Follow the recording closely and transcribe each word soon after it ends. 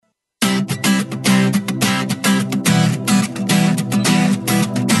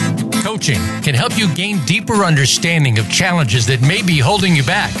coaching can help you gain deeper understanding of challenges that may be holding you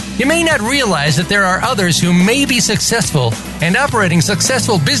back. You may not realize that there are others who may be successful and operating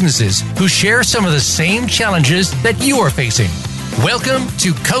successful businesses who share some of the same challenges that you are facing. Welcome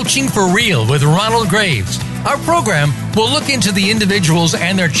to Coaching for Real with Ronald Graves. Our program will look into the individuals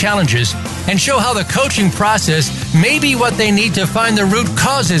and their challenges and show how the coaching process may be what they need to find the root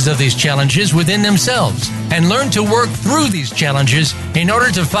causes of these challenges within themselves and learn to work through these challenges in order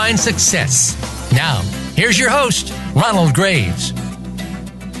to find success. Now, here's your host, Ronald Graves.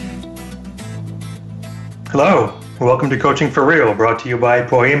 Hello, welcome to Coaching for Real, brought to you by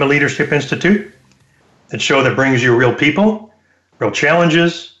Poema Leadership Institute, the show that brings you real people, real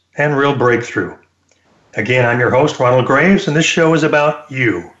challenges, and real breakthrough. Again, I'm your host, Ronald Graves, and this show is about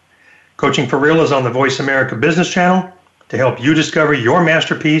you. Coaching for Real is on the Voice America Business Channel to help you discover your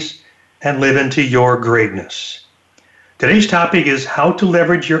masterpiece and live into your greatness. Today's topic is how to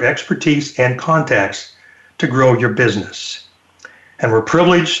leverage your expertise and contacts to grow your business. And we're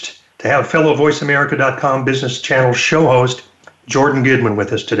privileged to have fellow VoiceAmerica.com Business Channel show host Jordan Goodman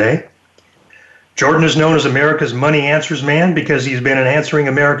with us today. Jordan is known as America's Money Answers Man because he's been answering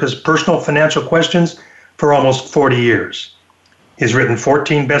America's personal financial questions for almost 40 years. He's written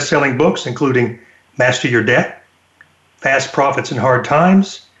 14 best-selling books, including Master Your Debt, Fast Profits in Hard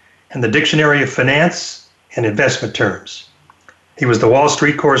Times, and the Dictionary of Finance and Investment Terms. He was the Wall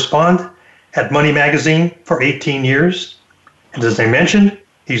Street correspondent at Money Magazine for 18 years. And as I mentioned,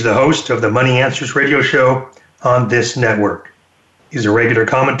 he's the host of the Money Answers radio show on this network. He's a regular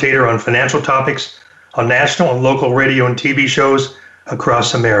commentator on financial topics on national and local radio and TV shows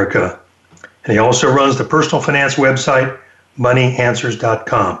across America. And he also runs the personal finance website,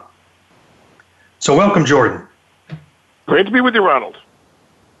 moneyanswers.com. So welcome, Jordan. Great to be with you, Ronald.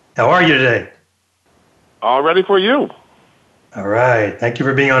 How are you today? All ready for you. All right. Thank you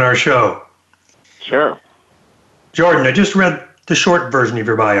for being on our show. Sure. Jordan, I just read the short version of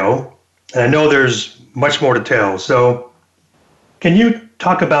your bio, and I know there's much more to tell. So can you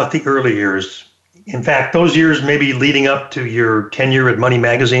talk about the early years? In fact, those years maybe leading up to your tenure at Money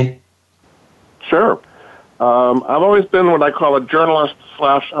Magazine? Sure. I've always been what I call a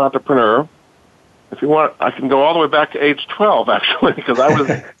journalist/entrepreneur. If you want, I can go all the way back to age 12, actually, because I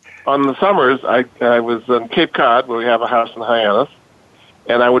was, on the summers, I was in Cape Cod, where we have a house in Hyannis,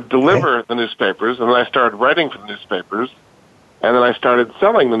 and I would deliver the newspapers, and then I started writing for the newspapers, and then I started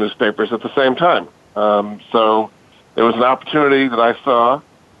selling the newspapers at the same time. So there was an opportunity that I saw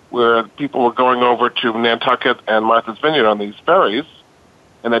where people were going over to Nantucket and Martha's Vineyard on these ferries,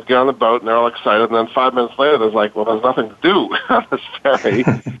 and they'd get on the boat, and they're all excited, and then 5 minutes later, there's like, well, there's nothing to do on this ferry.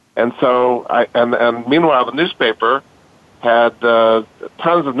 And so, and meanwhile, the newspaper had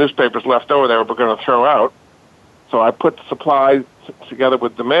tons of newspapers left over they were going to throw out. So I put supply together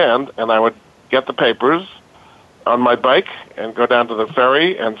with demand, and I would get the papers on my bike and go down to the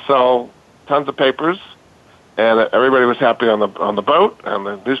ferry and sell tons of papers, and everybody was happy on the boat, and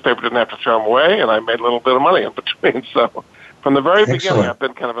the newspaper didn't have to throw them away, and I made a little bit of money in between. So from the very beginning, I've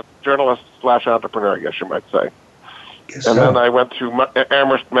been kind of a journalist/entrepreneur, I guess you might say. Then I went to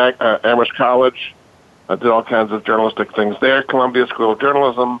Amherst College. I did all kinds of journalistic things there, Columbia School of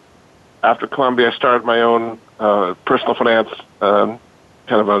Journalism. After Columbia, I started my own personal finance kind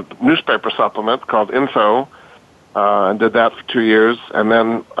of a newspaper supplement called Info, and did that for 2 years, and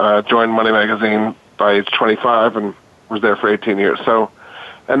then joined Money Magazine by age 25 and was there for 18 years. So,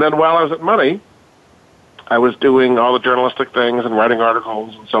 and then while I was at Money, I was doing all the journalistic things and writing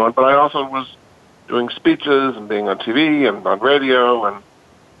articles and so on, but I also was doing speeches and being on TV and on radio. And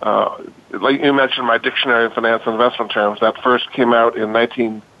like you mentioned, my Dictionary of Finance and Investment Terms, that first came out in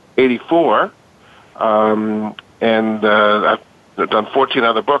 1984, and I've done 14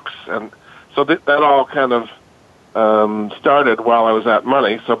 other books. And so that all kind of started while I was at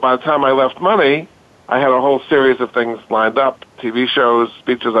Money. So by the time I left Money, I had a whole series of things lined up, TV shows,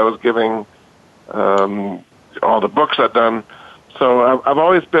 speeches I was giving, all the books I've done. So I've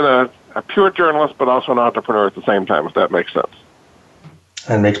always been a pure journalist, but also an entrepreneur at the same time, if that makes sense.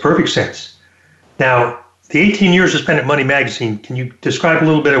 That makes perfect sense. Now, the 18 years you spent at Money Magazine, can you describe a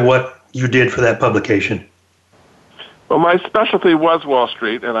little bit of what you did for that publication? Well, my specialty was Wall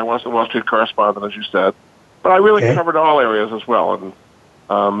Street, and I was the Wall Street correspondent, as you said. But I really covered all areas as well, and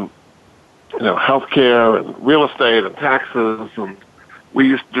healthcare and real estate and taxes. And we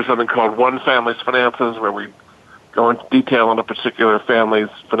used to do something called One Family's Finances, where we go into detail on a particular family's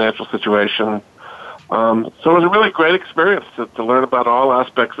financial situation. So it was a really great experience to learn about all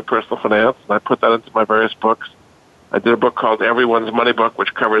aspects of personal finance, and I put that into my various books. I did a book called Everyone's Money Book,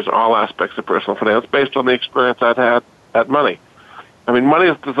 which covers all aspects of personal finance based on the experience I'd had at Money. I mean, Money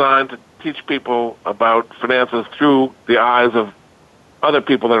is designed teach people about finances through the eyes of other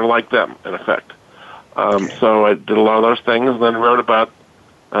people that are like them, in effect. So I did a lot of those things, and then wrote about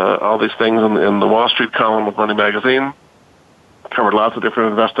all these things in the Wall Street column of Money Magazine. Covered lots of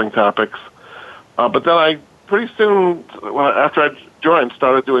different investing topics. But then I pretty soon, after I joined,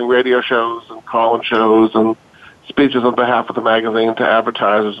 started doing radio shows and call-in shows and speeches on behalf of the magazine to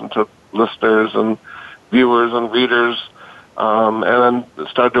advertisers and to listeners and viewers and readers. And then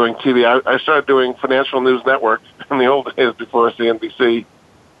started doing TV. I started doing Financial News Network in the old days before CNBC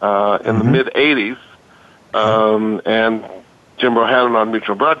in the mid-'80s. And Jim Bohannon on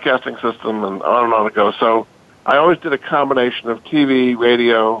Mutual Broadcasting System, and on it goes. So I always did a combination of TV,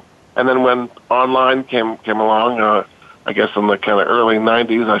 radio, and then when online came along, I guess in the kind of early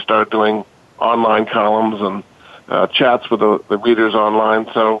 90s, I started doing online columns and chats with the readers online.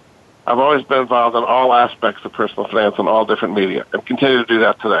 So I've always been involved in all aspects of personal finance and all different media, and continue to do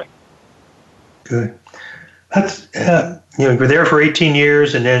that today. Good. That's you were there for 18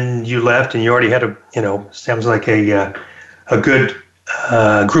 years, and then you left, and you already had sounds like a good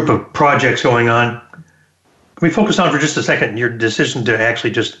group of projects going on. Can we focus on for just a second your decision to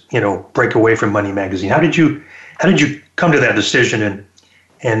actually just break away from Money Magazine? How did you come to that decision,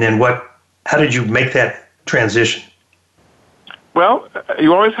 and then how did you make that transition? Well,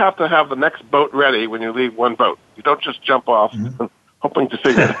 you always have to have the next boat ready when you leave one boat. You don't just jump off hoping to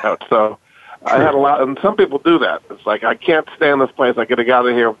figure it out. So I had a lot, and some people do that. It's like, I can't stay in this place. I got to get out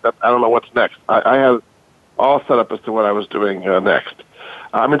of here. I don't know what's next. I had all set up as to what I was doing next.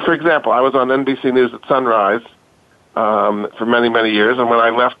 For example, I was on NBC News at sunrise for many, many years, and when I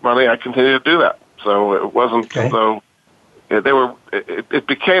left Money, I continued to do that. So it wasn't so it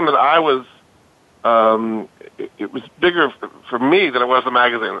became that I was. It was bigger for me than it was the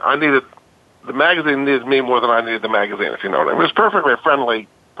magazine. The magazine needed me more than I needed the magazine, if you know what I mean. It was perfectly a friendly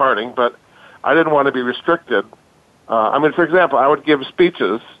parting, but I didn't want to be restricted. For example, I would give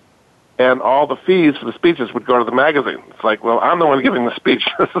speeches, and all the fees for the speeches would go to the magazine. It's like, well, I'm the one giving the speech.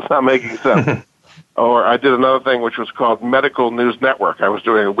 This is not making sense. Or I did another thing which was called Medical News Network. I was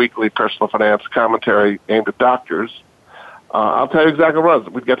doing a weekly personal finance commentary aimed at doctors. I'll tell you exactly what it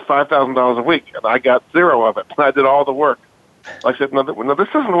was. We'd get $5,000 a week, and I got zero of it. And I did all the work. I said, no, this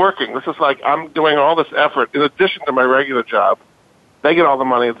isn't working. This is like I'm doing all this effort in addition to my regular job. They get all the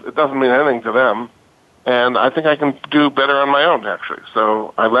money. It doesn't mean anything to them. And I think I can do better on my own, actually.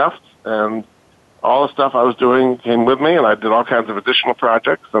 So I left, and all the stuff I was doing came with me, and I did all kinds of additional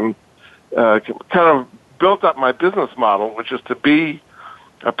projects and kind of built up my business model, which is to be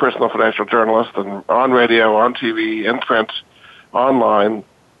a personal financial journalist and on radio, on TV, in print, online,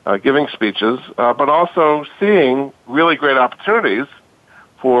 giving speeches, but also seeing really great opportunities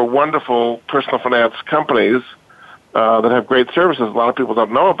for wonderful personal finance companies that have great services a lot of people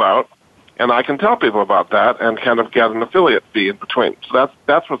don't know about, and I can tell people about that and kind of get an affiliate fee in between. So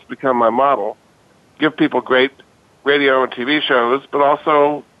that's what's become my model. Give people great radio and TV shows, but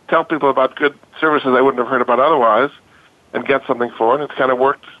also tell people about good services they wouldn't have heard about otherwise, and get something for it. It's kind of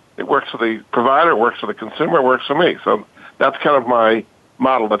worked. It works for the provider, it works for the consumer, it works for me. So that's kind of my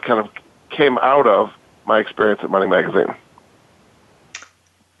model that kind of came out of my experience at Money Magazine.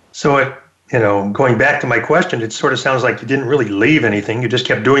 So, going back to my question, it sort of sounds like you didn't really leave anything. You just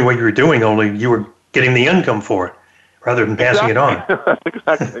kept doing what you were doing, only you were getting the income for it rather than passing it on.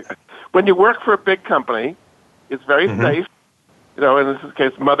 Exactly. When you work for a big company, it's very safe. In this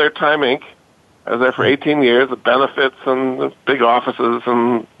case, Mother Time Inc., I was there for 18 years, the benefits and the big offices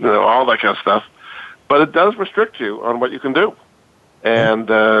and all that kind of stuff. But it does restrict you on what you can do. And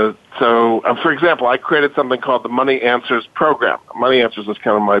for example, I created something called the Money Answers program. Money Answers is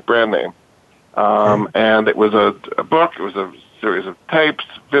kind of my brand name. And it was a book, it was a series of tapes,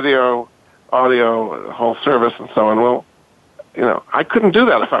 video, audio, a whole service, and so on. Well, I couldn't do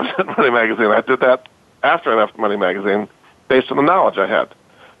that if I was at Money Magazine. I did that after I left Money Magazine based on the knowledge I had.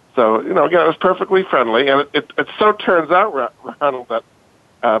 So, again, it was perfectly friendly, and it so turns out, Ronald, that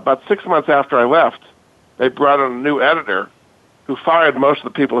about 6 months after I left, they brought in a new editor who fired most of the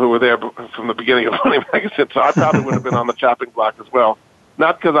people who were there from the beginning of Money Magazine, so I probably would have been on the chopping block as well.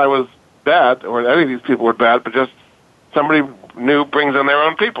 Not because I was bad, or any of these people were bad, but just somebody new brings in their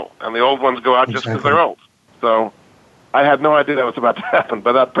own people, and the old ones go out just because they're old. So I had no idea that was about to happen,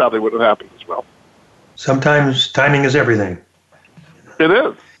 but that probably would have happened as well. Sometimes timing is everything. It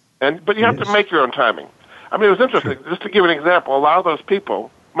is. But you have to make your own timing. It was interesting. Sure. Just to give an example, a lot of those people,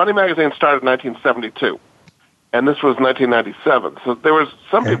 Money Magazine started in 1972, and this was 1997. So there was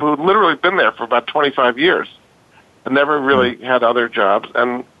some people who'd literally been there for about 25 years and never really had other jobs.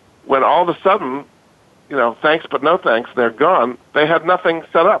 And when all of a sudden, thanks but no thanks, they're gone, they had nothing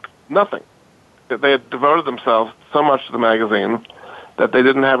set up, nothing. They had devoted themselves so much to the magazine that they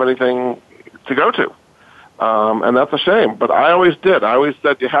didn't have anything to go to. And that's a shame. But I always did. I always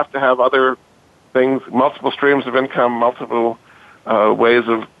said you have to have other things, multiple streams of income, multiple ways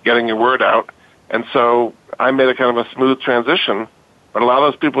of getting your word out. And so I made a kind of a smooth transition, but a lot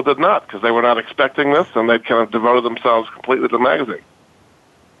of those people did not because they were not expecting this, and they'd kind of devoted themselves completely to the magazine.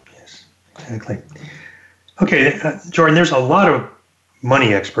 Yes, exactly. Okay, Jordan, there's a lot of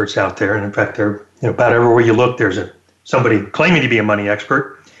money experts out there, and in fact, they're, about everywhere you look, there's somebody claiming to be a money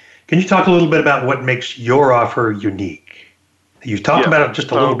expert. Can you talk a little bit about what makes your offer unique? You've talked about it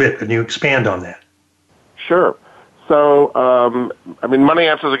just a little bit. Can you expand on that? Sure. So, Money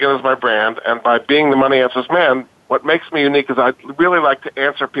Answers, again, is my brand, and by being the Money Answers man, what makes me unique is I really like to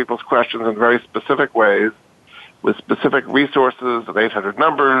answer people's questions in very specific ways with specific resources and 800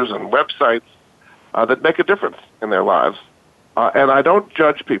 numbers and websites that make a difference in their lives. And I don't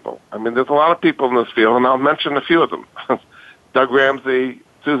judge people. There's a lot of people in this field, and I'll mention a few of them. Doug Ramsey,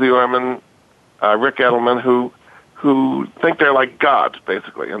 Susie Orman, Rick Edelman, who think they're like God,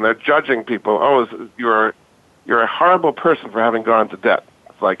 basically, and they're judging people. Oh, you're a horrible person for having gone into debt.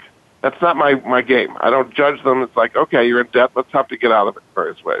 It's like, that's not my game. I don't judge them. It's like, okay, you're in debt. Let's help you get out of it in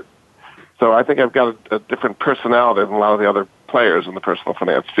various ways. So I think I've got a different personality than a lot of the other players in the personal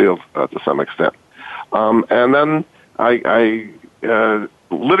finance field to some extent. And then I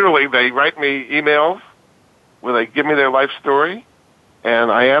literally, they write me emails where they give me their life story,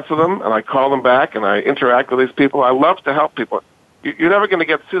 and I answer them, and I call them back, and I interact with these people. I love to help people. You're never going to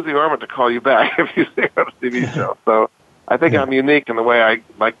get Susie Orman to call you back if you see her on a TV show. So I think I'm unique in the way I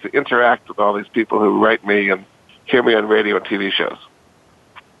like to interact with all these people who write me and hear me on radio and TV shows.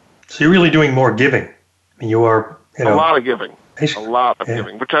 So you're really doing more giving. You are, a lot of giving. A lot of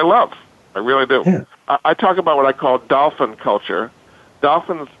giving, which I love. I really do. Yeah. I talk about what I call dolphin culture.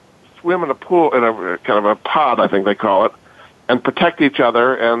 Dolphins swim in a pool, in a kind of a pod, I think they call it, and protect each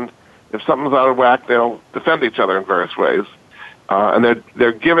other. And if something's out of whack, they'll defend each other in various ways. And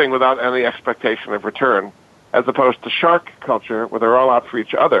they're giving without any expectation of return, as opposed to shark culture, where they're all out for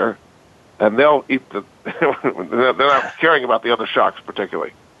each other, and they'll eat they're not caring about the other sharks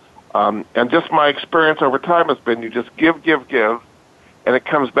particularly. And just my experience over time has been you just give, and it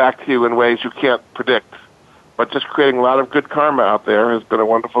comes back to you in ways you can't predict. But just creating a lot of good karma out there has been a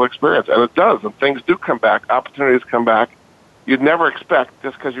wonderful experience. And it does, and things do come back, opportunities come back you'd never expect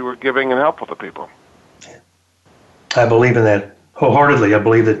just because you were giving and helpful to people. I believe in that wholeheartedly. I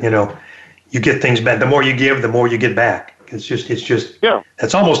believe that, you get things back. The more you give, the more you get back. It's just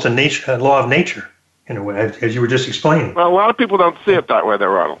that's almost a law of nature, in a way, as you were just explaining. Well, a lot of people don't see it that way, though,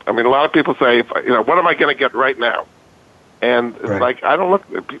 Ronald. A lot of people say, what am I going to get right now? And it's like, I don't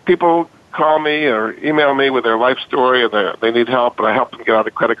look, people call me or email me with their life story, and they need help, and I help them get out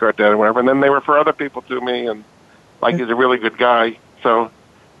of credit card debt or whatever, and then they refer other people to me, and he's a really good guy. So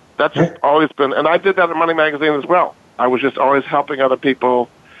that's just always been, and I did that in Money Magazine as well. I was just always helping other people,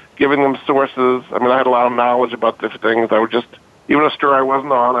 giving them sources. I had a lot of knowledge about different things. I would just, even a story I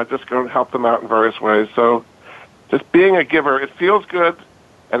wasn't on, I'd just go and help them out in various ways. So just being a giver, it feels good,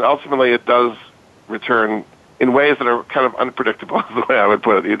 and ultimately it does return in ways that are kind of unpredictable, is the way I would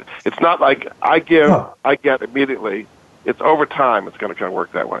put it. It's not like I give, I get immediately. It's over time it's going to kind of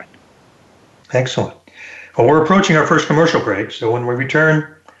work that way. Excellent. Well, we're approaching our first commercial break, so when we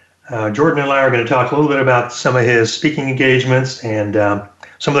return, Jordan and I are going to talk a little bit about some of his speaking engagements and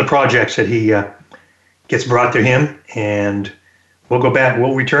some of the projects that he gets brought to him, and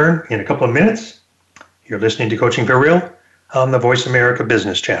we'll return in a couple of minutes. You're listening to Coaching for Real on the Voice America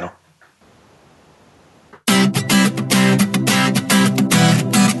Business Channel.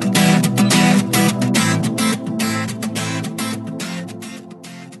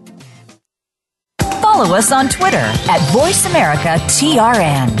 Follow us on Twitter at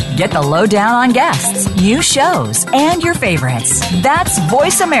VoiceAmericaTRN. Get the lowdown on guests, new shows, and your favorites. That's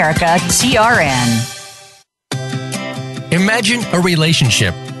VoiceAmericaTRN. Imagine a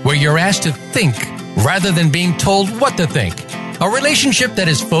relationship where you're asked to think rather than being told what to think. A relationship that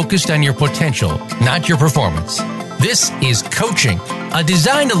is focused on your potential, not your performance. This is coaching, a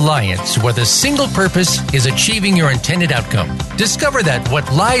designed alliance where the single purpose is achieving your intended outcome. Discover that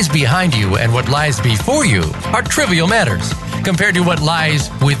what lies behind you and what lies before you are trivial matters compared to what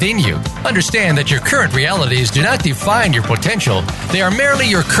lies within you. Understand that your current realities do not define your potential. They are merely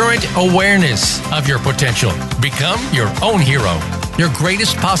your current awareness of your potential. Become your own hero. Your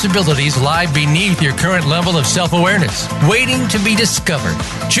greatest possibilities lie beneath your current level of self-awareness, waiting to be discovered.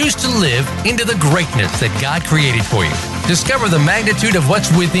 Choose to live into the greatness that God created for you. Discover the magnitude of what's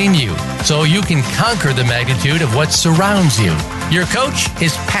within you so you can conquer the magnitude of what surrounds you. Your coach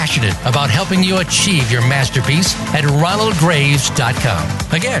is passionate about helping you achieve your masterpiece at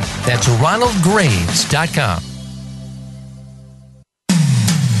ronaldgraves.com. Again, that's ronaldgraves.com.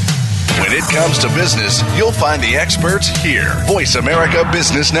 When it comes to business, you'll find the experts here. Voice America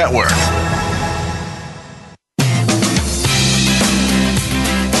Business Network.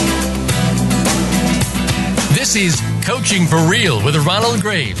 This is Coaching for Real with Ronald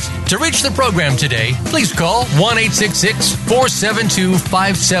Graves. To reach the program today, please call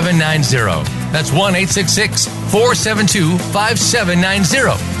 1-866-472-5790. That's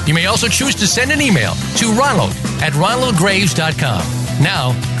 1-866-472-5790. You may also choose to send an email to ronald@ronaldgraves.com.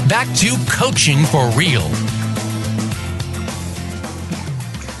 Now, back to Coaching for Real.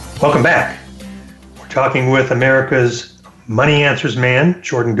 Welcome back. We're talking with America's Money Answers man,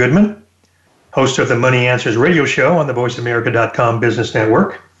 Jordan Goodman, host of the Money Answers radio show on the voiceamerica.com business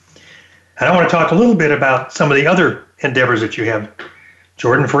network. And I want to talk a little bit about some of the other endeavors that you have.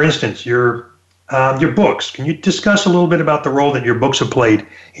 Jordan, for instance, your books. Can you discuss a little bit about the role that your books have played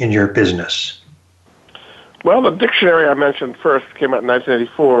in your business? Well, the dictionary I mentioned first came out in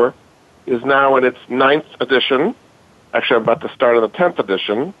 1984, is now in its 9th edition. Actually, I'm about to start on the 10th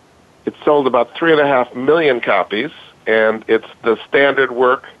edition. It sold about 3.5 million copies, and it's the standard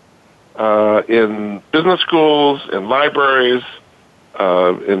work in business schools, in libraries,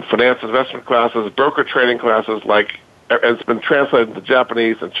 in finance investment classes, broker trading classes, and it's been translated into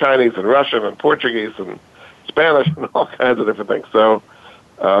Japanese and Chinese and Russian and Portuguese and Spanish and all kinds of different things. So,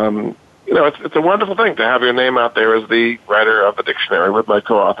 it's a wonderful thing to have your name out there as the writer of the dictionary with my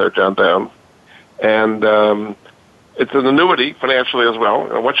co-author, John Downs. And it's an annuity financially as well.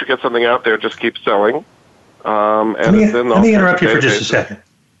 Once you get something out there, it just keeps selling. Let me interrupt you for just a second.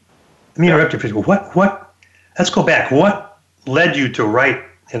 Let's go back. What led you to write,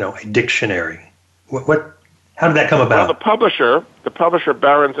 a dictionary? How did that come about? Well, the publisher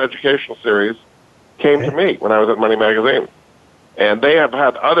Barron's Educational Series came to me when I was at Money Magazine. And they have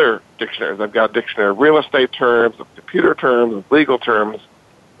had other dictionaries. They've got a dictionary of real estate terms, of computer terms, of legal terms.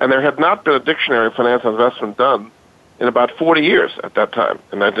 And there had not been a dictionary of finance and investment done in about 40 years at that time.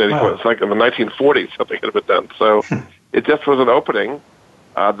 In 1984, Wow. It's like in the 1940s something had been done. So it just was an opening.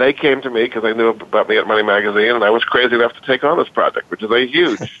 They came to me because they knew about me at Money Magazine, and I was crazy enough to take on this project, which is a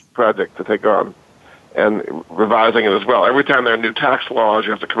huge project to take on, and revising it as well. Every time there are new tax laws,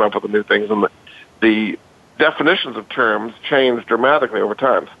 you have to come up with new things, and the definitions of terms change dramatically over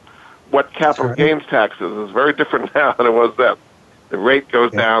time. What capital gains tax is very different now than it was then. The rate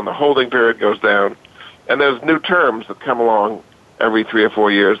goes down, the holding period goes down, and there's new terms that come along every 3 or 4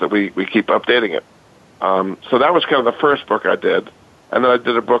 years that we keep updating it. So that was kind of the first book I did. And then I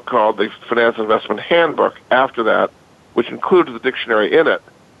did a book called The Finance Investment Handbook after that, which includes the dictionary in it,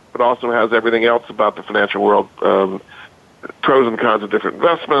 but also has everything else about the financial world, pros and cons of different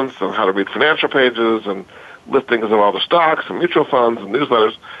investments, and how to read financial pages, and listings of all the stocks and mutual funds and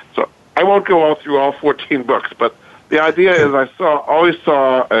newsletters. So I won't go all through all 14 books, but the idea is I always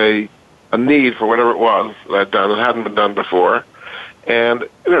saw a need for whatever it was that I'd done. It hadn't been done before. And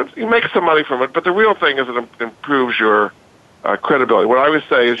you make some money from it, but the real thing is it improves your credibility. What I always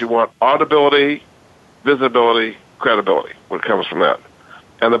say is you want audibility, visibility, credibility, what comes from that.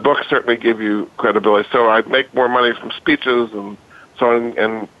 And the books certainly give you credibility. So I make more money from speeches and so on,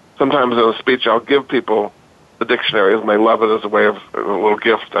 and sometimes in a speech I'll give people the dictionaries, and they love it as a way of a little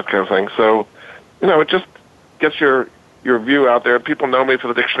gift, that kind of thing. So, it just gets your view out there. People know me for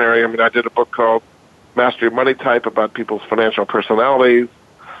the dictionary. I mean, I did a book called Master Your Money Type about people's financial personalities.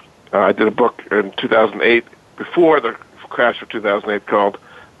 I did a book in 2008, before the crash of 2008, called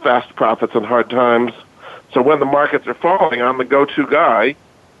Fast Profits in Hard Times. So when the markets are falling, I'm the go-to guy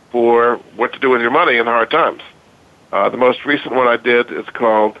for what to do with your money in hard times. The most recent one I did is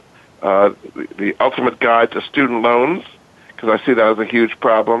called The Ultimate Guide to Student Loans, because I see that as a huge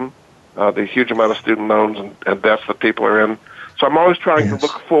problem, the huge amount of student loans and debts that people are in. So I'm always trying to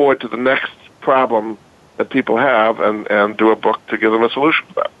look forward to the next problem that people have and do a book to give them a solution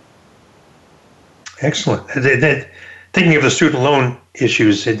to that. Excellent. Thinking of the student loan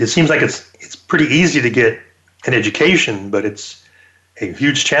issues, it seems like it's pretty easy to get an education, but it's a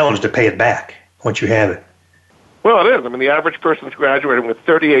huge challenge to pay it back once you have it. Well, it is. I mean, the average person's graduating with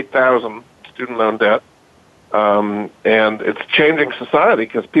 $38,000 student loan debt, and it's changing society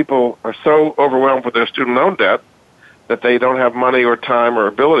because people are so overwhelmed with their student loan debt that they don't have money or time or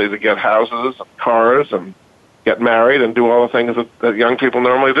ability to get houses and cars and get married and do all the things that young people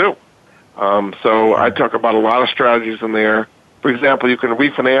normally do. So I talk about a lot of strategies in there. For example, you can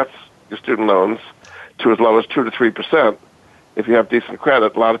refinance your student loans to as low as 2 to 3%. If you have decent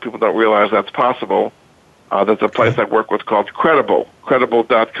credit, a lot of people don't realize that's possible. There's a place I work with called Credible.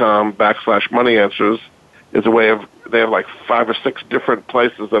 Credible.com/money answers is a way of, they have like 5 or 6 different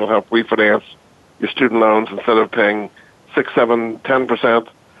places that'll help refinance your student loans. Instead of paying 6, 7, 10%,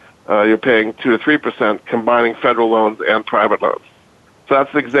 you're paying 2 to 3%, combining federal loans and private loans. So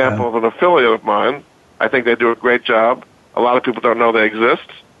that's an example of an affiliate of mine. I think they do a great job. A lot of people don't know they exist,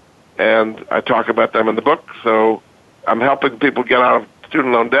 and I talk about them in the book. So I'm helping people get out of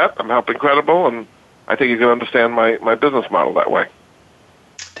student loan debt. I'm helping Credible, and I think you can understand my business model that way.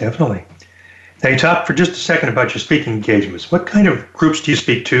 Definitely. Now, you talked for just a second about your speaking engagements. What kind of groups do you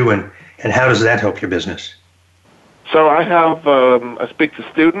speak to, and how does that help your business? So I have, I speak to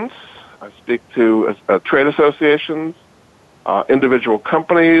students, I speak to trade associations, individual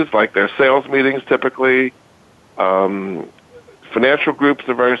companies, like their sales meetings typically, financial groups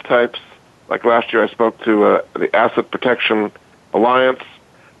of various types. Like last year I spoke to the Asset Protection Alliance.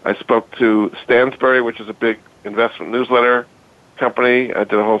 I spoke to Stansberry, which is a big investment newsletter company. I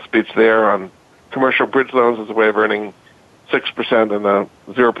did a whole speech there on commercial bridge loans as a way of earning 6% in a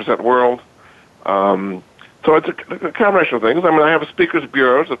 0% world. So it's a combination of things. I mean, I have a speakers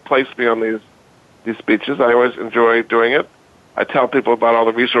bureau that place me on these speeches. I always enjoy doing it. I tell people about all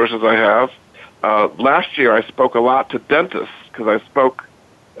the resources I have. Last year, I spoke a lot to dentists because I spoke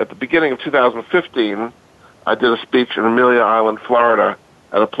at the beginning of 2015. I did a speech in Amelia Island, Florida,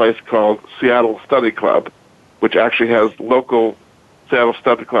 at a place called Seattle Study Club, which actually has local Seattle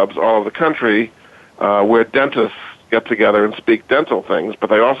study clubs all over the country where dentists get together and speak dental things, but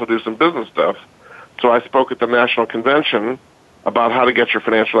they also do some business stuff. So I spoke at the national convention about how to get your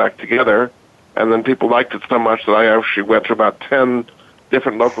financial act together, and then people liked it so much that I actually went to about 10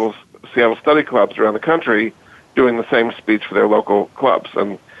 different local Seattle study clubs around the country doing the same speech for their local clubs.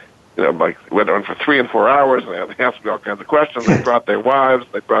 And, you know, like, went on for 3 and 4 hours, and they asked me all kinds of questions. They brought their wives,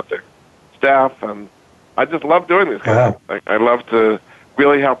 they brought their staff, and I just love doing these things. I love to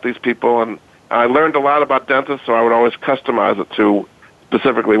really help these people, and I learned a lot about dentists, so I would always customize it to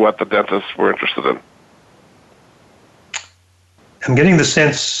specifically what the dentists were interested in. I'm getting the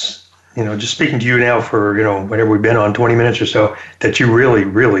sense, you know, just speaking to you now for, you know, whatever we've been on, 20 minutes or so, that you really,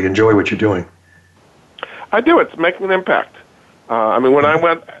 really enjoy what you're doing. I do. It's making an impact. I mean, when I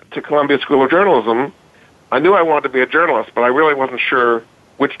went to Columbia School of Journalism, I knew I wanted to be a journalist, but I really wasn't sure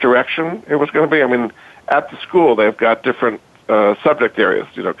which direction it was going to be. I mean, at the school, they've got different subject areas.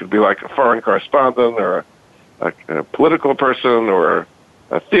 You know, it could be like a foreign correspondent or a political person or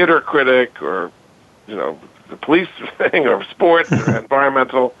a theater critic or, you know, the police thing or sports or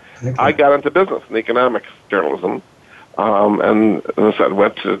environmental. Okay. I got into business and economics journalism, and as I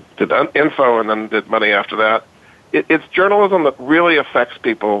said, did info and then did money after that. It's journalism that really affects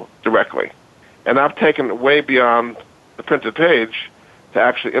people directly, and I've taken it way beyond the printed page to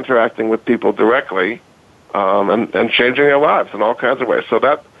actually interacting with people directly and changing their lives in all kinds of ways. So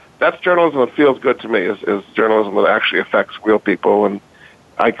that's journalism that feels good to me, is journalism that actually affects real people, and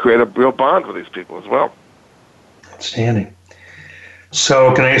I create a real bond with these people as well. Outstanding.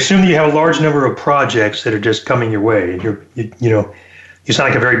 So can I assume that you have a large number of projects that are just coming your way? You sound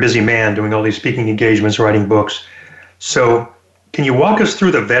like a very busy man doing all these speaking engagements, writing books. So can you walk us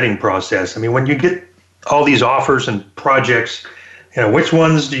through the vetting process? I mean, when you get all these offers and projects, you know, which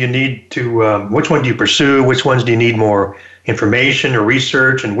ones do you need to, which one do you pursue? Which ones do you need more information or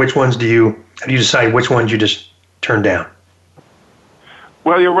research? And which ones how do you decide which ones you just turn down?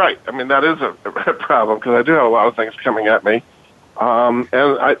 Well, you're right. I mean, that is a problem because I do have a lot of things coming at me. And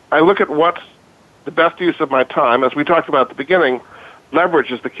I look at what's the best use of my time. As we talked about at the beginning,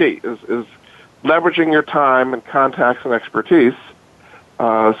 leverage is the key, is leveraging your time and contacts and expertise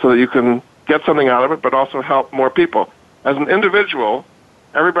so that you can get something out of it, but also help more people. As an individual,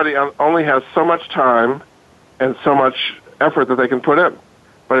 everybody only has so much time and so much effort that they can put in.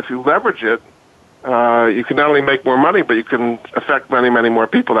 But if you leverage it, you can not only make more money, but you can affect many, many more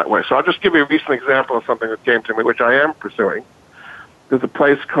people that way. So I'll just give you a recent example of something that came to me, which I am pursuing. There's a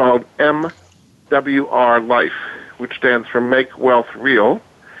place called MWR Life, which stands for Make Wealth Real.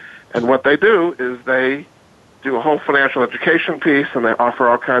 And what they do is they do a whole financial education piece, and they offer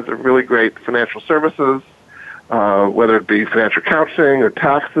all kinds of really great financial services, whether it be financial counseling or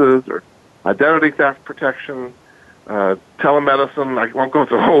taxes or identity theft protection, telemedicine. I won't go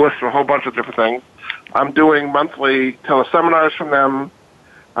through the whole list of a whole bunch of different things. I'm doing monthly teleseminars from them.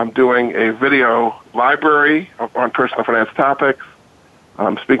 I'm doing a video library on personal finance topics.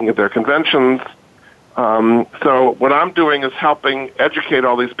 I'm speaking at their conventions. So what I'm doing is helping educate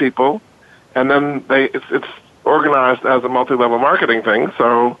all these people, and then it's organized as a multi-level marketing thing,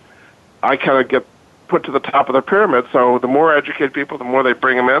 so I kind of get put to the top of the pyramid. So the more I educate people, the more they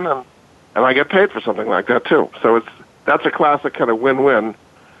bring them in, and and I get paid for something like that too. So that's a classic kind of win-win,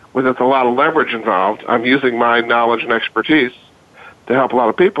 with a lot of leverage involved. I'm using my knowledge and expertise to help a lot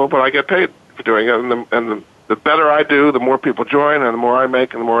of people, but I get paid for doing it. And the better I do, the more people join, and the more I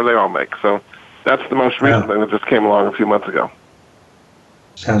make, and the more they all make. So that's the most recent thing that just came along a few months ago.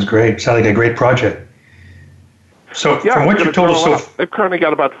 Sounds great. Sounds like a great project. So from what you told us, they've currently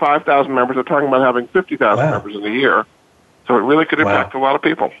got about 5,000 members. They're talking about having 50,000 members in a year. So it really could impact a lot of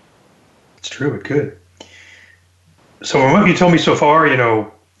people. It's true. It could. So from what you told me so far,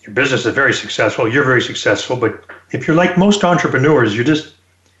 your business is very successful. You're very successful. But if you're like most entrepreneurs, you're just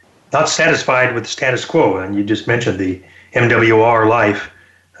not satisfied with the status quo. And you just mentioned the MWR life.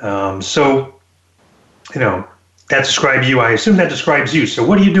 So that describes you. I assume that describes you. So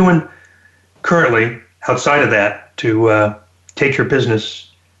what are you doing currently outside of that to take your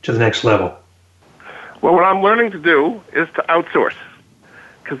business to the next level? Well, what I'm learning to do is to outsource,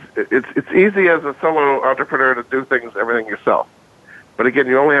 because it's easy as a solo entrepreneur to do everything yourself. But again,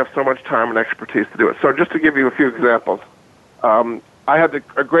 you only have so much time and expertise to do it. So just to give you a few examples, I had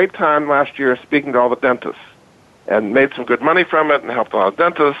a great time last year speaking to all the dentists and made some good money from it and helped a lot of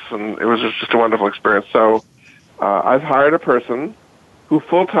dentists, and it was just a wonderful experience. So I've hired a person who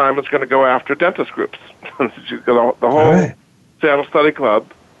full-time is going to go after dentist groups. The whole Seattle Study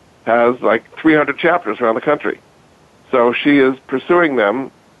Club has like 300 chapters around the country. So she is pursuing them,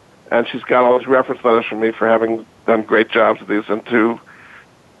 and she's got all these reference letters from me for having done great jobs with these, and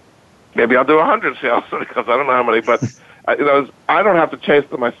maybe I'll do 100 Seattle Study Clubs. I don't know how many, but I don't have to chase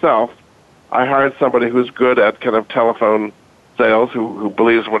them myself. I hired somebody who's good at kind of telephone sales, who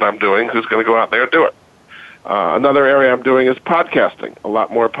believes what I'm doing, who's going to go out there and do it. Another area I'm doing is podcasting, a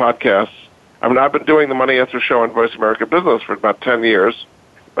lot more podcasts. I mean, I've been doing the Money Answer Show on Voice America Business for about 10 years,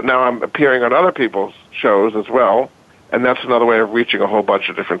 but now I'm appearing on other people's shows as well, and that's another way of reaching a whole bunch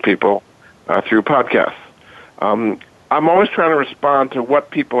of different people through podcasts. I'm always trying to respond to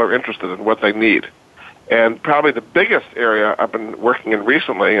what people are interested in, what they need. And probably the biggest area I've been working in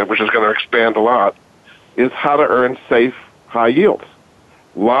recently, which is going to expand a lot, is how to earn safe, high yields.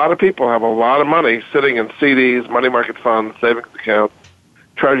 A lot of people have a lot of money sitting in CDs, money market funds, savings accounts,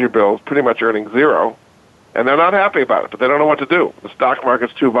 treasury bills, pretty much earning zero, and they're not happy about it, but they don't know what to do. The stock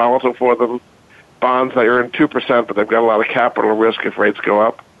market's too volatile for them. Bonds, they earn 2%, but they've got a lot of capital risk if rates go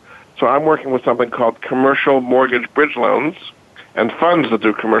up. So I'm working with something called commercial mortgage bridge loans and funds that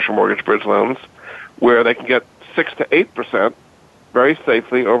do commercial mortgage bridge loans, where they can get 6 to 8% very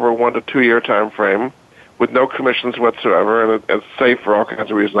safely over a 1 to 2 year time frame, with no commissions whatsoever, and it's safe for all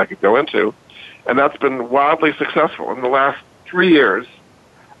kinds of reasons I could go into. And that's been wildly successful. In the last 3 years,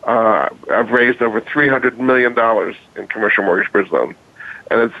 I've raised over $300 million in commercial mortgage bridge loans.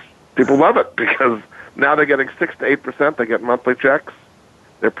 And people love it, because now they're getting 6 to 8%. They get monthly checks.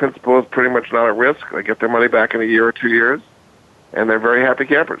 Their principal is pretty much not at risk. They get their money back in a year or 2 years, and they're very happy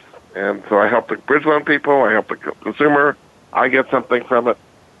campers. And so I help the bridge loan people. I help the consumer. I get something from it.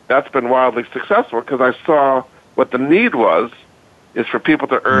 That's been wildly successful, because I saw what the need is for people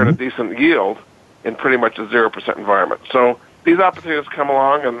to earn a decent yield in pretty much a 0% environment. So these opportunities come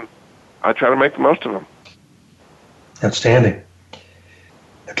along, and I try to make the most of them. Outstanding.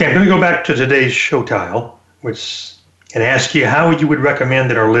 Okay, I'm going to go back to today's show tile, and ask you how you would recommend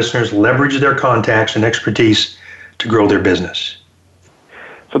that our listeners leverage their contacts and expertise to grow their business.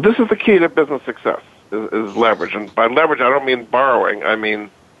 So this is the key to business success, is leverage. And by leverage, I don't mean borrowing. I mean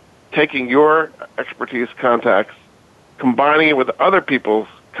taking your expertise, contacts, combining it with other people's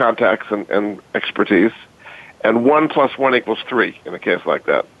contacts and expertise, and 1 + 1 = 3 in a case like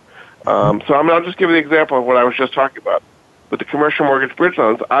that. So I'll just give you the example of what I was just talking about. With the commercial mortgage bridge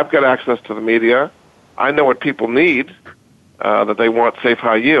loans, I've got access to the media. I know what people need, that they want safe,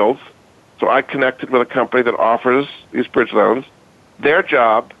 high yields. So I connected with a company that offers these bridge loans. Their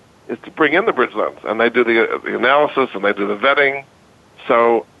job is to bring in the bridge loans, and they do the analysis, and they do the vetting.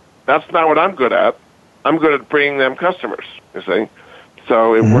 So that's not what I'm good at. I'm good at bringing them customers, you see.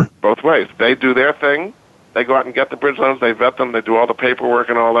 So it works both ways. They do their thing. They go out and get the bridge loans. They vet them. They do all the paperwork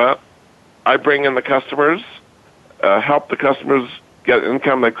and all that. I bring in the customers, help the customers get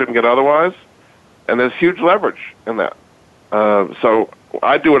income they couldn't get otherwise, and there's huge leverage in that. So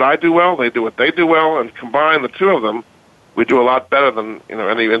I do what I do well. They do what they do well, and combine the two of them, we do a lot better than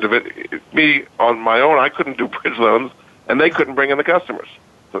any individual. Me on my own, I couldn't do bridge loans, and they couldn't bring in the customers.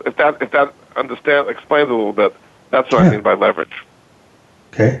 So if that explains a little bit, that's what I mean by leverage.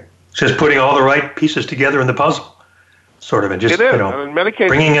 Okay, it's just putting all the right pieces together in the puzzle, sort of, and just it is. And in many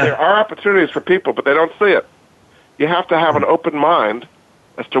cases, there are opportunities for people, but they don't see it. You have to have an open mind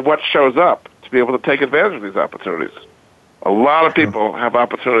as to what shows up to be able to take advantage of these opportunities. A lot of people have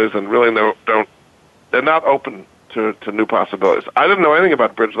opportunities and really they're not open to new possibilities. I didn't know anything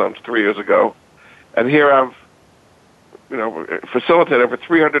about bridge loans 3 years ago, and here I've facilitated over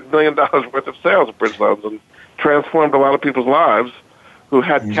 $300 million worth of sales of bridge loans and transformed a lot of people's lives who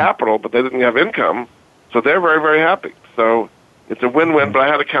had capital but they didn't have income, so they're very, very happy. So it's a win-win, but I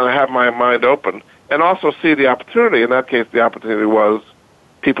had to kind of have my mind open and also see the opportunity. In that case, the opportunity was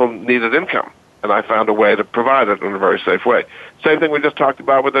people needed income, and I found a way to provide it in a very safe way. Same thing we just talked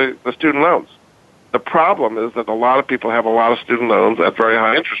about with the student loans. The problem is that a lot of people have a lot of student loans at very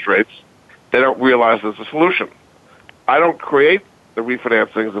high interest rates. They don't realize there's a solution. I don't create the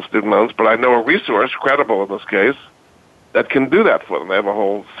refinancings of student loans, but I know a resource, credible in this case, that can do that for them. They have a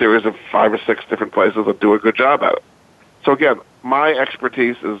whole series of 5 or 6 different places that do a good job at it. So again, my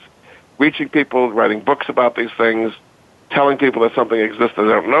expertise is reaching people, writing books about these things, telling people that something exists they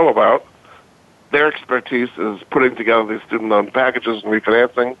don't know about. Their expertise is putting together these student loan packages and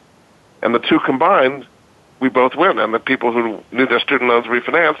refinancing. And the two combined, we both win. And the people who need their student loans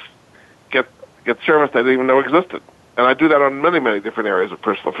refinanced get service they didn't even know existed. And I do that on many, many different areas of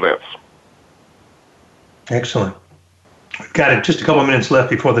personal finance. Excellent. We've got just a couple of minutes left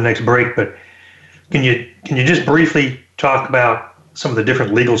before the next break, but can you just briefly talk about some of the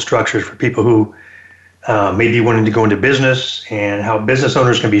different legal structures for people who may be wanting to go into business and how business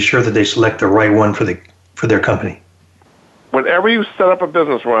owners can be sure that they select the right one for their company? Whenever you set up a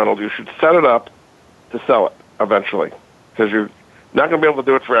business, Ronald, you should set it up to sell it eventually, because you're not going to be able to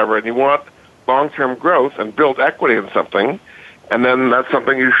do it forever, and you want long-term growth and build equity in something, and then that's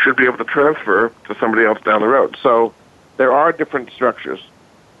something you should be able to transfer to somebody else down the road. So there are different structures.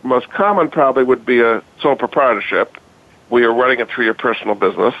 Most common probably would be a sole proprietorship, where you're running it through your personal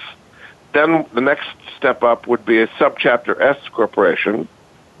business. Then the next step up would be a subchapter S corporation,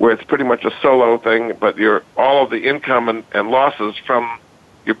 where it's pretty much a solo thing, but all of the income and losses from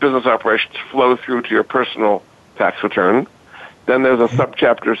your business operations flow through to your personal tax return. Then there's a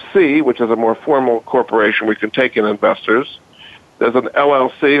subchapter C, which is a more formal corporation where you can take in investors. There's an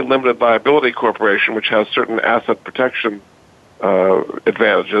LLC, limited liability corporation, which has certain asset protection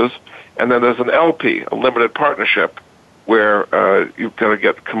advantages. And then there's an LP, a limited partnership, where you've got to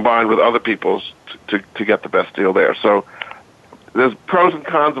get combined with other people's to get the best deal there. So there's pros and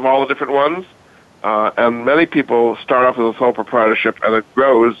cons of all the different ones, and many people start off as a sole proprietorship, and it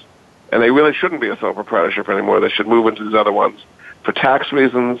grows, and they really shouldn't be a sole proprietorship anymore. They should move into these other ones for tax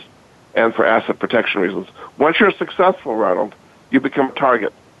reasons and for asset protection reasons. Once you're successful, Ronald, you become a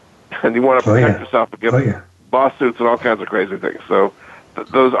target, and you want to protect yourself against lawsuits and all kinds of crazy things. So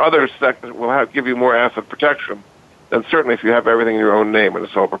those other sectors will give you more asset protection than certainly if you have everything in your own name in a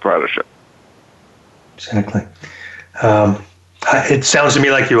sole proprietorship. Exactly. It sounds to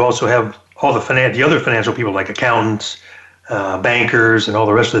me like you also have all the other financial people like accountants, bankers, and all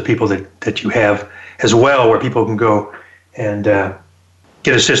the rest of the people that you have as well, where people can go and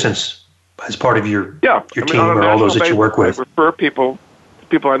get assistance as part of your team or all those that you work with. I refer people to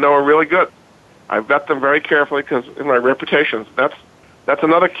people I know are really good. I vet them very carefully because in my reputations, that's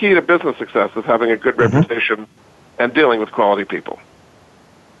another key to business success, is having a good reputation and dealing with quality people.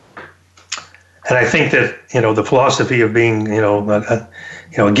 And I think that, the philosophy of being,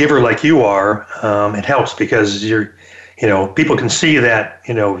 a giver like you are, it helps because people can see that,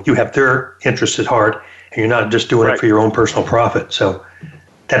 you have their interests at heart and you're not just doing it for your own personal profit. So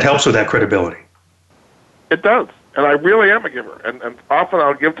that helps with that credibility. It does. And I really am a giver. And often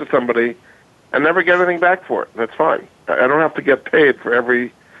I'll give to somebody and never get anything back for it. That's fine. I don't have to get paid for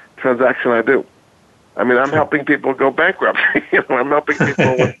every transaction I do. I mean, I'm helping people go bankrupt. I'm helping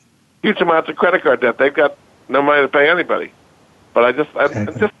people with huge amounts of credit card debt. They've got no money to pay anybody. But I just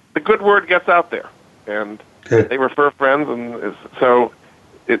the good word gets out there, and they refer friends, and so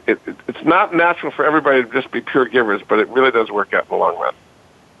it's not natural for everybody to just be pure givers, but it really does work out in the long run.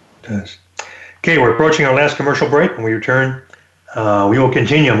 It does. Okay, we're approaching our last commercial break. When we return, we will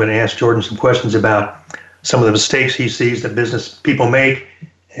continue. I'm going to ask Jordan some questions about some of the mistakes he sees that business people make,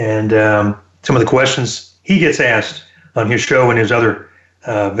 and some of the questions he gets asked on his show and his other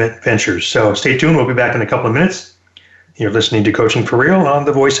ventures. So stay tuned. We'll be back in a couple of minutes. You're listening to Coaching for Real on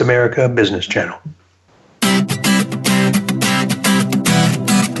the Voice America Business Channel.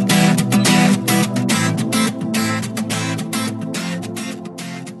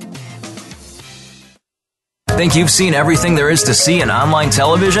 Think you've seen everything there is to see in online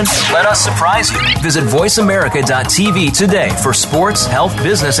television? Let us surprise you. Visit voiceamerica.tv today for sports, health,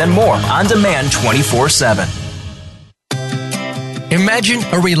 business, and more on demand 24/7. Imagine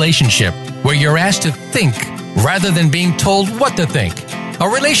a relationship where you're asked to think rather than being told what to think. A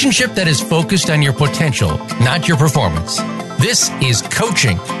relationship that is focused on your potential, not your performance. This is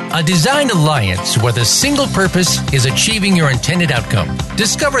Coaching, a designed alliance where the single purpose is achieving your intended outcome.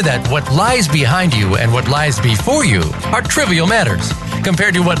 Discover that what lies behind you and what lies before you are trivial matters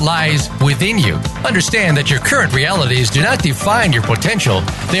compared to what lies within you. Understand that your current realities do not define your potential.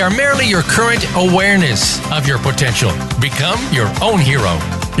 They are merely your current awareness of your potential. Become your own hero.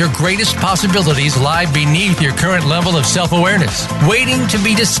 Your greatest possibilities lie beneath your current level of self-awareness, waiting to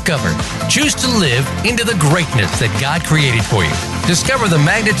be discovered. Choose to live into the greatness that God created for you. Discover the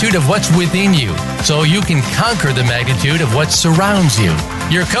magnitude of what's within you so you can conquer the magnitude of what surrounds you.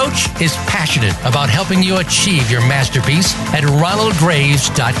 Your coach is passionate about helping you achieve your masterpiece at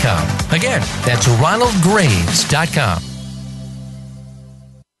ronaldgraves.com. Again, that's ronaldgraves.com.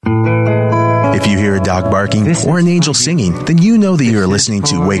 If you hear a dog barking or an angel singing, then you know that you are listening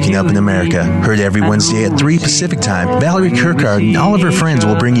to Waking Up in America. Heard every Wednesday at 3 Pacific Time, Valerie Kirkard and all of her friends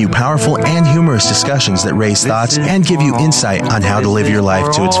will bring you powerful and humorous discussions that raise thoughts and give you insight on how to live your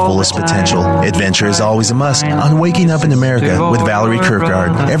life to its fullest potential. Adventure is always a must on Waking Up in America with Valerie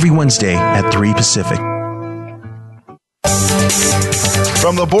Kirkard every Wednesday at 3 Pacific.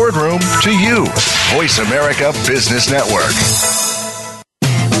 From the boardroom to you, Voice America Business Network.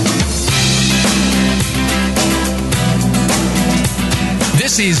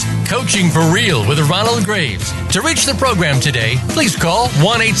 This is Coaching for Real with Ronald Graves. To reach the program today, please call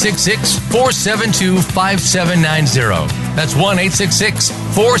 1-866-472-5790. That's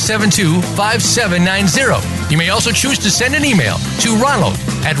 1-866-472-5790. You may also choose to send an email to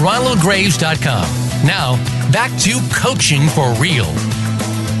ronald@ronaldgraves.com. Now, back to Coaching for Real.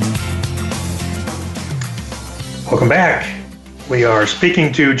 Welcome back. We are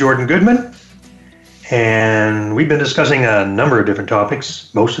speaking to Jordan Goodman. And we've been discussing a number of different topics,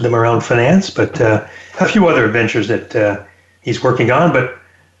 most of them around finance, but a few other adventures that he's working on. But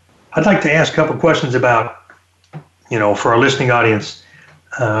I'd like to ask a couple questions about, for our listening audience,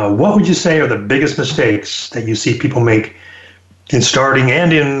 what would you say are the biggest mistakes that you see people make in starting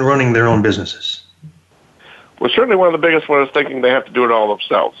and in running their own businesses? Well, certainly one of the biggest ones is thinking they have to do it all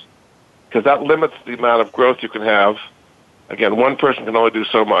themselves, because that limits the amount of growth you can have. Again, one person can only do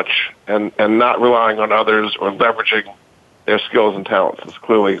so much, and not relying on others or leveraging their skills and talents is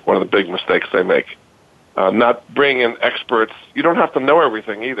clearly one of the big mistakes they make. Not bring in experts. You don't have to know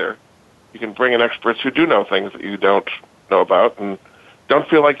everything either. You can bring in experts who do know things that you don't know about, and don't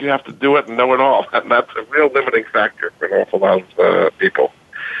feel like you have to do it and know it all. And that's a real limiting factor for an awful lot of people.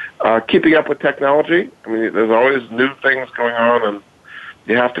 Keeping up with technology. I mean, there's always new things going on, and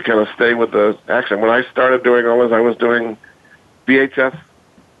you have to kind of stay with the action. When I started doing all this, I was doing VHS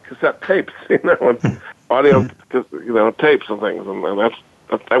cassette tapes, and audio, tapes and things, and that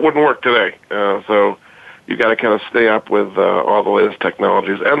wouldn't work today. So you got to kind of stay up with all the latest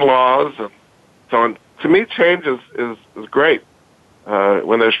technologies and laws and so on. To me, change is great.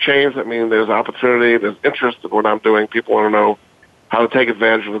 When there's change, that means there's opportunity, there's interest in what I'm doing. People want to know how to take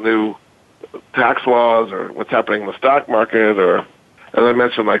advantage of the new tax laws or what's happening in the stock market, or, as I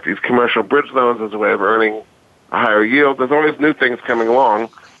mentioned, like these commercial bridge loans as a way of earning a higher yield. There's always new things coming along,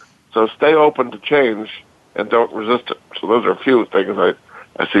 so stay open to change and don't resist it. So those are a few things I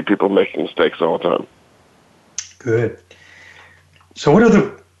see people making mistakes all the time. Good. So what are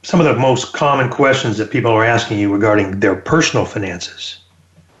some of the most common questions that people are asking you regarding their personal finances?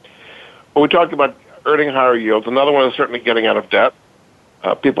 Well, we talked about earning higher yields. Another one is certainly getting out of debt.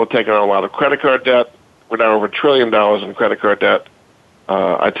 People are taking on a lot of credit card debt. We're now over $1 trillion in credit card debt.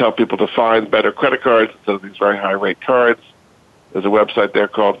 I tell people to find better credit cards instead of these very high-rate cards. There's a website there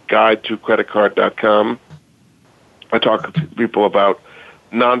called guidetocreditcard.com. I talk to people about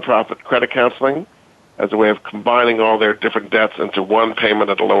nonprofit credit counseling as a way of combining all their different debts into one payment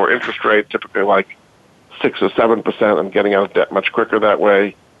at a lower interest rate, typically like 6 or 7%, and getting out of debt much quicker that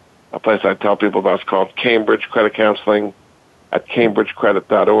way. A place I tell people about is called Cambridge Credit Counseling at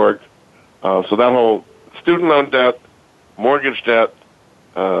cambridgecredit.org. So that whole student loan debt, mortgage debt,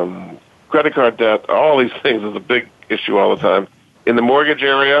 credit card debt, all these things is a big issue all the time. In the mortgage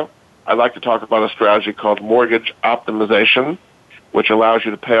area, I like to talk about a strategy called mortgage optimization, which allows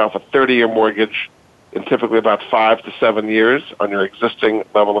you to pay off a 30-year mortgage in typically about 5 to 7 years on your existing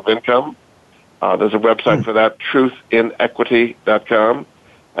level of income. There's a website for that, truthinequity.com,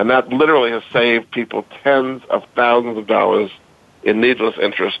 and that literally has saved people tens of thousands of dollars in needless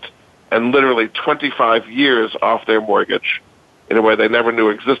interest and literally 25 years off their mortgage in a way they never knew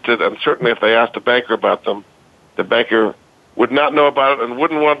existed. And certainly if they asked a banker about them, the banker would not know about it and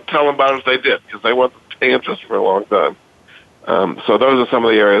wouldn't want to tell them about it if they did, because they want to pay interest for a long time. So those are some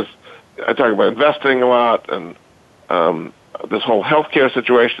of the areas. I talk about investing a lot and This whole healthcare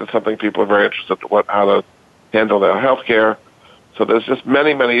situation is something people are very interested in, how to handle their healthcare. So there's just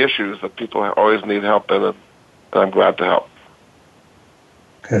many, many issues that people always need help in, and I'm glad to help.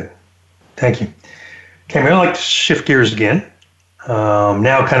 Good. Thank you. Okay, I'd like to shift gears again.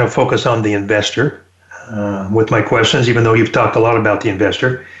 Now kind of focus on the investor with my questions, even though you've talked a lot about the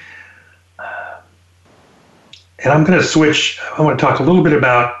investor. And I'm going to switch. I want to talk a little bit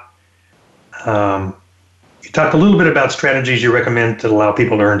about, you talked a little bit about strategies you recommend to allow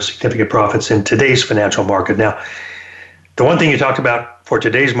people to earn significant profits in today's financial market. Now, the one thing you talked about for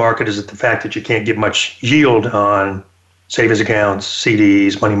today's market is the fact that you can't get much yield on savings accounts,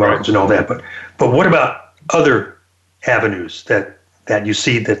 CDs, money markets, and all that. But what about other avenues that you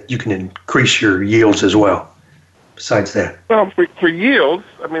see that you can increase your yields as well, besides that? Well, for yields,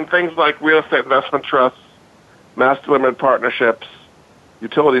 I mean, things like real estate investment trusts, master limited partnerships,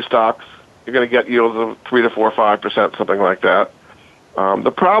 utility stocks, you're going to get yields of 3 to 4, 5%, something like that.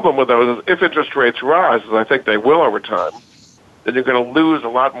 The problem with those is if interest rates rise, as I think they will over time, then you're going to lose a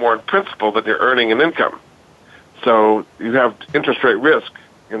lot more in principal than you're earning in income. So you have interest rate risk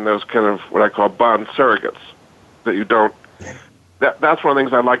in those kind of what I call bond surrogates that you don't. That's one of the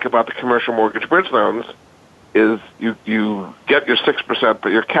things I like about the commercial mortgage bridge loans is you get your 6%,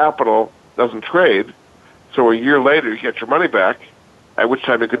 but your capital doesn't trade. So a year later, you get your money back, at which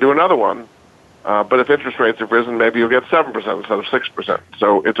time you could do another one. But if interest rates have risen, maybe you'll get 7% instead of 6%.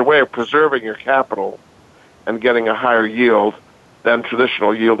 So it's a way of preserving your capital and getting a higher yield than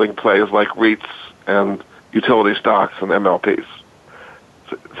traditional yielding plays like REITs and utility stocks and MLPs.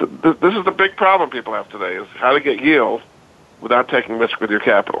 So this is the big problem people have today, is how to get yield without taking risk with your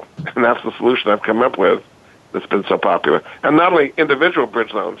capital. And that's the solution I've come up with that's been so popular. And not only individual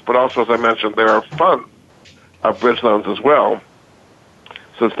bridge loans, but also, as I mentioned, there are funds of bridge loans as well.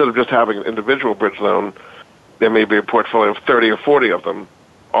 So instead of just having an individual bridge loan, there may be a portfolio of 30 or 40 of them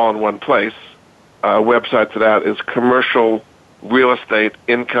all in one place. Website to that is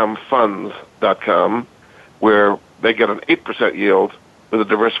commercialrealestateincomefunds.com, where they get an 8% yield with a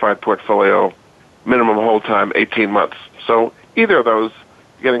diversified portfolio, minimum hold time 18 months. So either of those,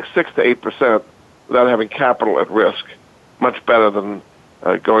 you're getting 6 to 8% without having capital at risk, much better than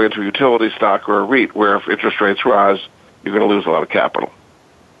going into a utility stock or a REIT, where if interest rates rise, you're going to lose a lot of capital.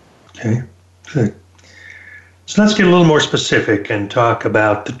 Okay, good. So let's get a little more specific and talk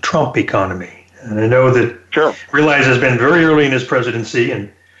about the Trump economy. And I know that realize has been very early in his presidency,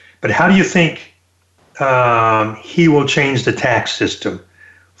 but how do you think he will change the tax system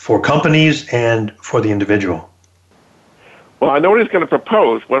for companies and for the individual? Well, I know what he's going to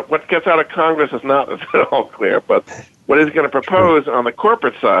propose. What gets out of Congress is not at all clear, but what he's going to propose on the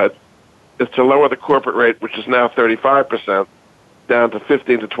corporate side is to lower the corporate rate, which is now 35%, down to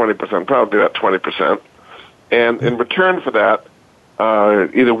 15 to 20%, probably about 20%. And in return for that,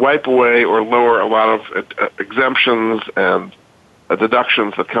 either wipe away or lower a lot of exemptions and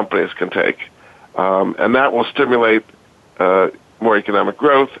deductions that companies can take. And that will stimulate more economic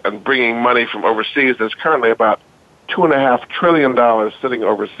growth and bringing money from overseas. There's currently about $2.5 trillion sitting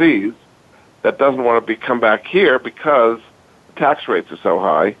overseas that doesn't want to come back here because the tax rates are so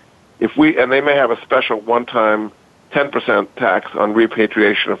high. And they may have a special one-time 10% tax on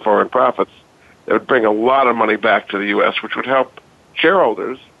repatriation of foreign profits that would bring a lot of money back to the U.S., which would help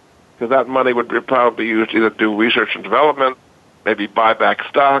shareholders, because that money would probably be used to either do research and development, maybe buy back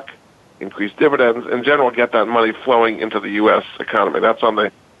stock, increase dividends, in general get that money flowing into the U.S. economy. That's on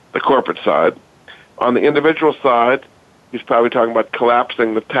the corporate side. On the individual side, he's probably talking about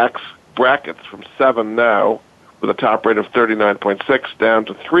collapsing the tax brackets from 7 now, with a top rate of 39.6 down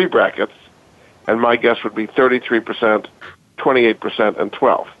to 3 brackets, and my guess would be 33%, 28%, and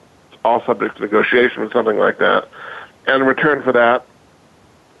 12%. It's all subject to negotiation or something like that. And in return for that,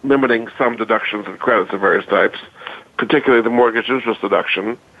 limiting some deductions and credits of various types, particularly the mortgage interest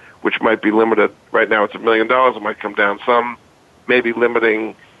deduction, which might be limited. Right now it's $1 million. It might come down some. Maybe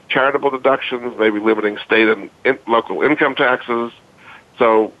limiting charitable deductions, maybe limiting state and local income taxes.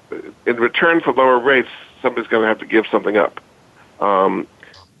 So in return for lower rates, somebody's going to have to give something up. And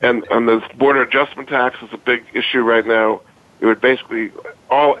the border adjustment tax is a big issue right now. It would basically,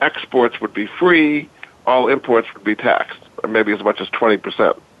 all exports would be free, all imports would be taxed, maybe as much as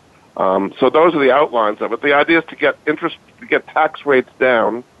 20%. So those are the outlines of it. The idea is to get tax rates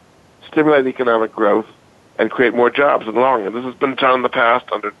down, stimulate economic growth, and create more jobs in the long run. This has been done in the past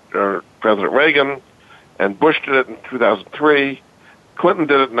under President Reagan, and Bush did it in 2003. Clinton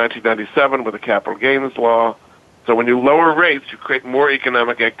did it in 1997 with the capital gains law. So when you lower rates, you create more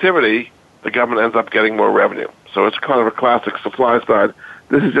economic activity, the government ends up getting more revenue. So it's kind of a classic supply side.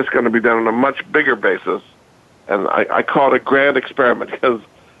 This is just going to be done on a much bigger basis And I call it a grand experiment because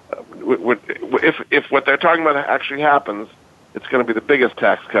if what they're talking about actually happens, it's going to be the biggest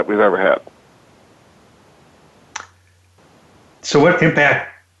tax cut we've ever had. So what impact,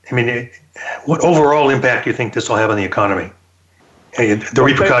 what overall impact do you think this will have on the economy? The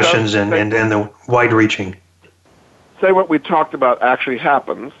repercussions and the wide-reaching. Say what we talked about actually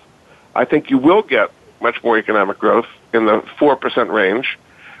happens. I think you will get much more economic growth in the 4% range,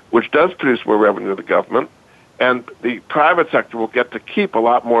 which does produce more revenue to the government, and the private sector will get to keep a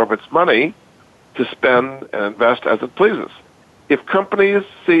lot more of its money to spend and invest as it pleases. If companies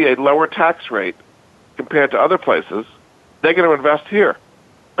see a lower tax rate compared to other places, they're going to invest here.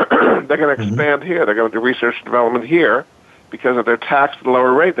 They're going to expand here. They're going to do research and development here because if they're taxed at a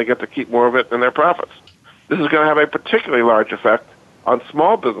lower rate, they get to keep more of it in their profits. This is going to have a particularly large effect on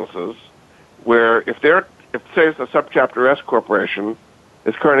small businesses where if say it's a subchapter S corporation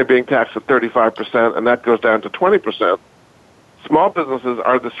is currently being taxed at 35% and that goes down to 20%, small businesses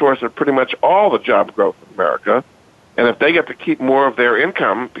are the source of pretty much all the job growth in America. And if they get to keep more of their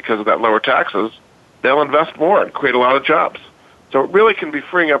income because of that lower taxes, they'll invest more and create a lot of jobs. So it really can be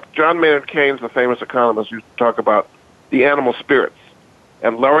freeing up. John Maynard Keynes, the famous economist, used to talk about the animal spirits.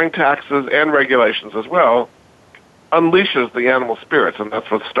 And lowering taxes and regulations as well unleashes the animal spirits, and that's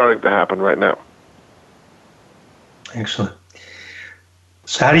what's starting to happen right now. Excellent.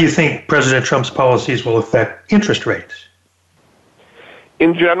 So how do you think President Trump's policies will affect interest rates?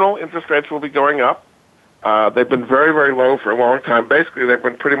 In general, interest rates will be going up. They've been very, very low for a long time. Basically, they've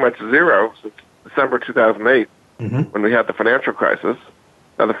been pretty much zero since December 2008 when we had the financial crisis.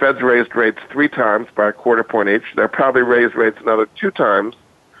 Now, the Fed's raised rates 3 times by a quarter point each. They'll probably raise rates another 2 times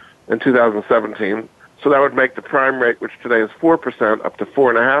in 2017. So that would make the prime rate, which today is 4%, up to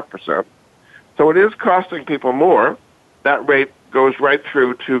 4.5%. So it is costing people more. That rate goes right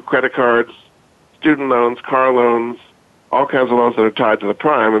through to credit cards, student loans, car loans, all kinds of loans that are tied to the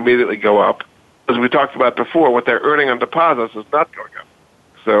prime immediately go up. As we talked about before, what they're earning on deposits is not going up.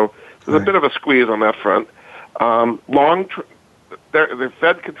 So there's a bit of a squeeze on that front. The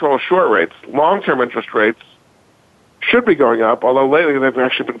Fed controls short rates. Long-term interest rates should be going up, although lately they've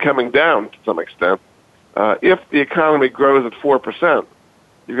actually been coming down to some extent. If the economy grows at 4%,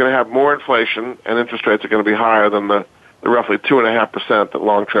 you're going to have more inflation, and interest rates are going to be higher than the roughly 2.5% that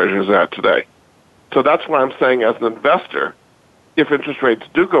long treasuries are at today. So that's why I'm saying as an investor, if interest rates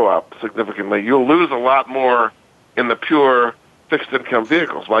do go up significantly, you'll lose a lot more in the pure fixed income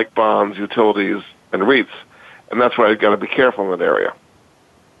vehicles like bonds, utilities, and REITs. And that's why you've got to be careful in that area.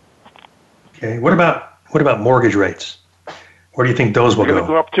 Okay. What about mortgage rates? Where do you think those will go? They're going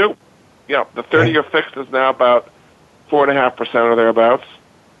to go up too. Yeah, the 30-year fixed is now about 4.5% or thereabouts.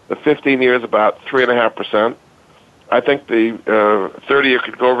 The 15-year is about 3.5%. I think the 30-year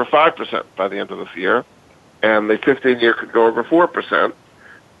could go over 5% by the end of this year, and the 15-year could go over 4%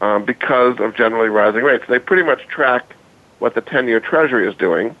 because of generally rising rates. They pretty much track what the 10-year Treasury is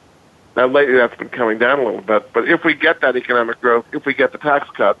doing. Now, lately that's been coming down a little bit, but if we get that economic growth, if we get the tax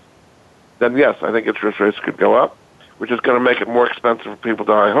cuts, then yes, I think interest rates could go up, which is going to make it more expensive for people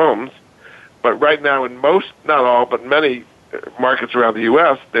to buy homes. But right now in most, not all, but many markets around the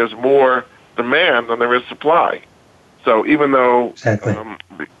U.S., there's more demand than there is supply. So even though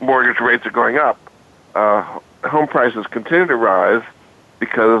mortgage rates are going up, home prices continue to rise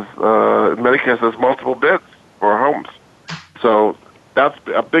because in many cases there's multiple bids for homes. So that's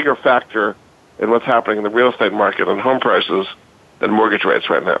a bigger factor in what's happening in the real estate market and home prices than mortgage rates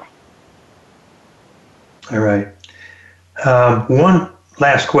right now. All right. One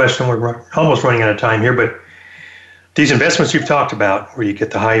last question. We're almost running out of time here, but these investments you've talked about where you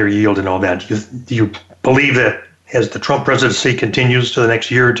get the higher yield and all that, do you believe that as the Trump presidency continues to the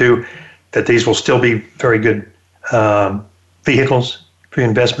next year or two, that these will still be very good vehicles for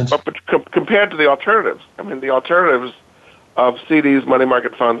investments? But compared to the alternatives, the alternatives of CDs, money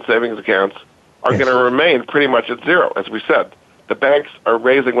market funds, savings accounts are going to remain pretty much at zero. As we said, the banks are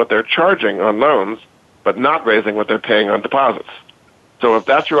raising what they're charging on loans, but not raising what they're paying on deposits. So if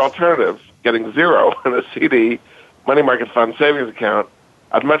that's your alternative, getting zero in a CD, money market fund, savings account,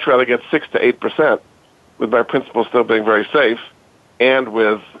 I'd much rather get 6 to 8%, with my principal still being very safe, and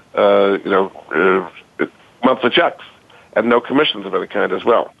with monthly checks and no commissions of any kind as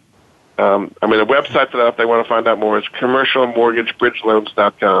well. A website for that, if they want to find out more, is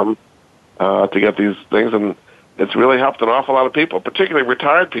commercialmortgagebridgeloans.com to get these things, and it's really helped an awful lot of people, particularly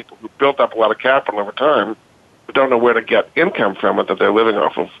retired people who built up a lot of capital over time, but don't know where to get income from it that they're living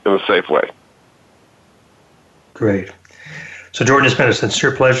off of in a safe way. Great. So, Jordan, it's been a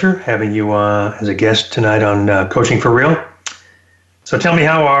sincere pleasure having you as a guest tonight on Coaching for Real. So tell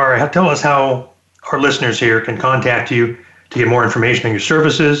us how our listeners here can contact you to get more information on your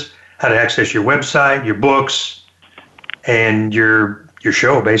services, how to access your website, your books, and your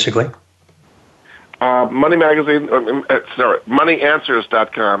show, basically? Money Magazine,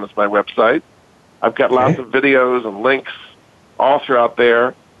 moneyanswers.com is my website. I've got lots of videos and links all throughout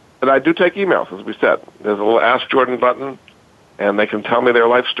there. And I do take emails, as we said. There's a little Ask Jordan button, and they can tell me their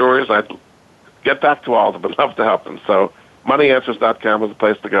life stories. I get back to all of them. I'd love to help them. So moneyanswers.com is the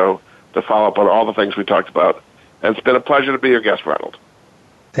place to go to follow up on all the things we talked about. And it's been a pleasure to be your guest, Ronald.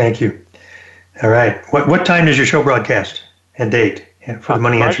 Thank you. All right. What time does your show broadcast and date for the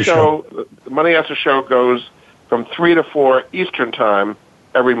Money Answer Show? The Money Answer Show goes from 3 to 4 Eastern Time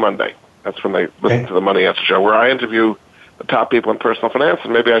every Monday. That's when they listen to the Money Answer Show, where I interview the top people in personal finance,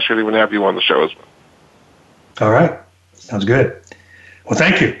 and maybe I should even have you on the show as well. All right. Sounds good. Well,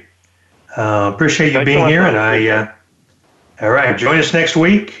 thank you. Appreciate you being here. And all right, join us next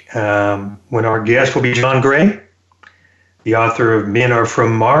week when our guest will be John Gray, the author of Men Are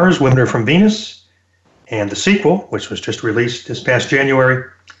From Mars, Women Are From Venus, and the sequel, which was just released this past January,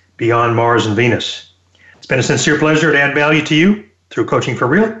 Beyond Mars and Venus. It's been a sincere pleasure to add value to you through Coaching for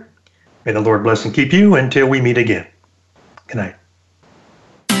Real. May the Lord bless and keep you until we meet again. Good night.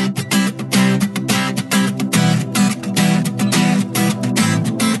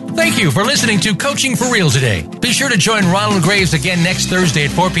 Thank you for listening to Coaching for Real today. Be sure to join Ronald Graves again next Thursday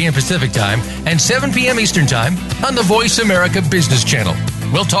at 4 p.m. Pacific Time and 7 p.m. Eastern Time on the Voice America Business Channel.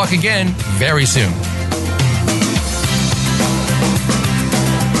 We'll talk again very soon.